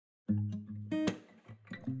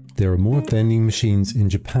There are more vending machines in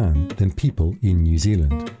Japan than people in New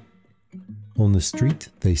Zealand. On the street,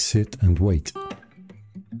 they sit and wait.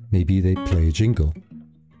 Maybe they play a jingle.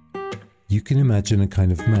 You can imagine a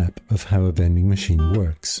kind of map of how a vending machine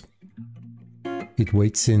works. It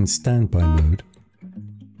waits in standby mode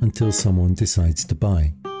until someone decides to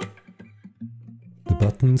buy. The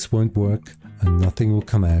buttons won't work and nothing will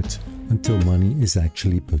come out until money is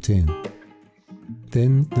actually put in.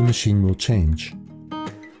 Then the machine will change.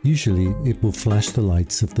 Usually it will flash the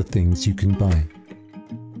lights of the things you can buy.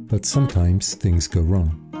 But sometimes things go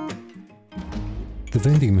wrong. The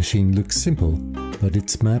vending machine looks simple, but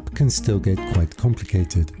its map can still get quite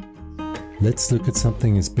complicated. Let's look at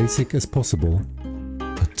something as basic as possible,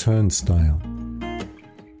 a turnstile.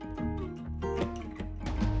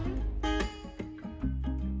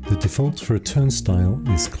 The default for a turnstile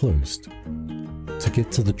is closed. To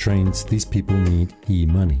get to the trains, these people need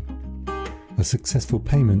e-money. A successful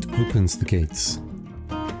payment opens the gates.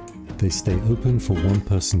 They stay open for one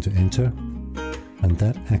person to enter, and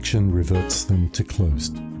that action reverts them to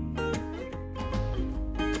closed.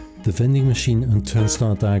 The vending machine and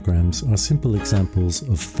turnstile diagrams are simple examples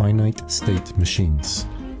of finite state machines.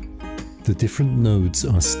 The different nodes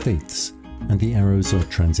are states, and the arrows are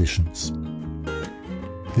transitions.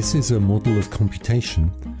 This is a model of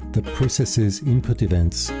computation that processes input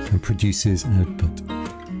events and produces output.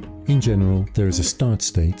 In general, there is a start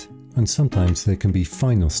state, and sometimes there can be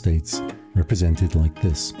final states, represented like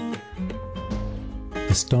this.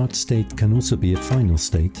 A start state can also be a final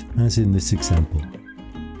state, as in this example.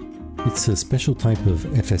 It's a special type of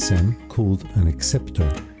FSM called an acceptor.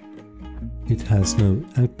 It has no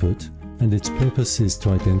output, and its purpose is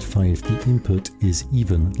to identify if the input is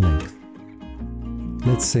even length.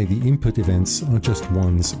 Let's say the input events are just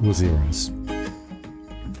ones or zeros.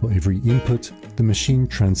 For every input, the machine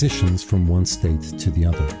transitions from one state to the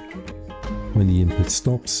other. When the input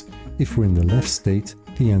stops, if we're in the left state,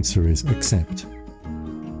 the answer is accept.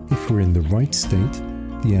 If we're in the right state,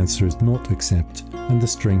 the answer is not accept, and the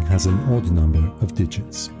string has an odd number of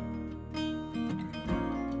digits.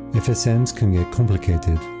 FSMs can get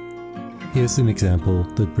complicated. Here's an example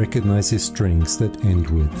that recognizes strings that end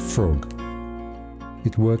with frog.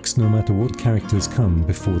 It works no matter what characters come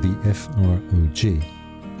before the FROG.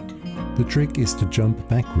 The trick is to jump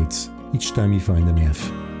backwards each time you find an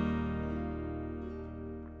F.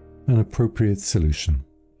 An appropriate solution.